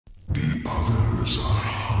others are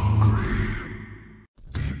hungry.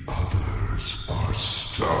 The others are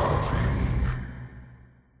starving.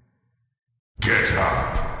 Get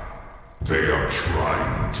up! They are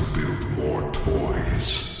trying to build more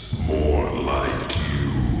toys, more like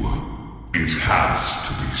you. It has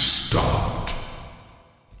to be stopped.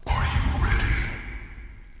 Are you ready?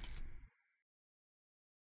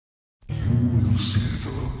 You will see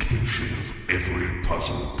the location of every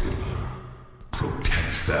puzzle pillar.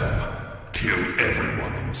 Protect them. Kill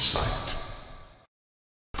everyone in sight.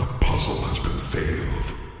 The puzzle has been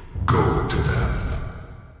failed. Go to them.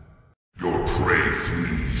 Your prey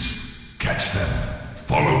flees. Catch them.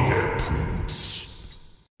 Follow their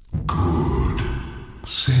prints. Good.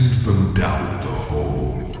 Send them down the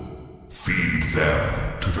hole. Feed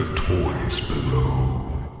them to the toys below.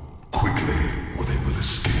 Quickly, or they will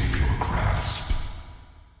escape your grasp.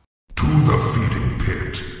 To the feeding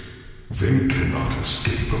pit. They cannot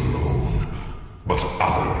escape alone, but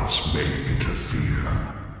others may interfere.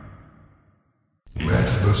 Let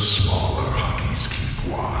the smaller Huggies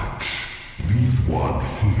keep watch. Leave one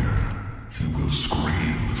here. He will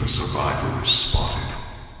scream if a survivor is spotted.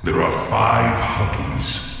 There are 5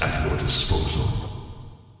 Huggies at your disposal.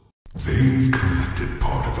 They've collected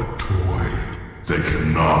part of a toy. They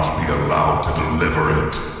cannot be allowed to deliver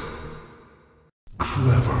it.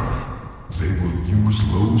 Clever. They will use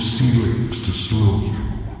low ceilings to slow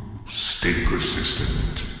you. Stay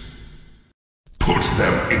persistent. Put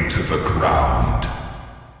them into the ground.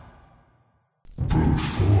 Brute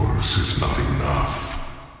force is not enough.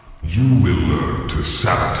 You will learn to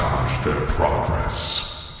sabotage their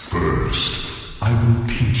progress. First, I will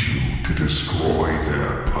teach you to destroy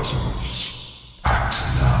their puzzles. Act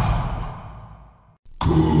now.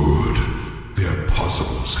 Good. Their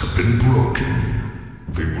puzzles have been broken.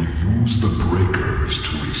 They will use the breakers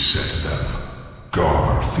to reset them.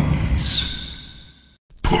 Guard these.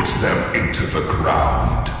 Put them into the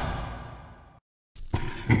ground.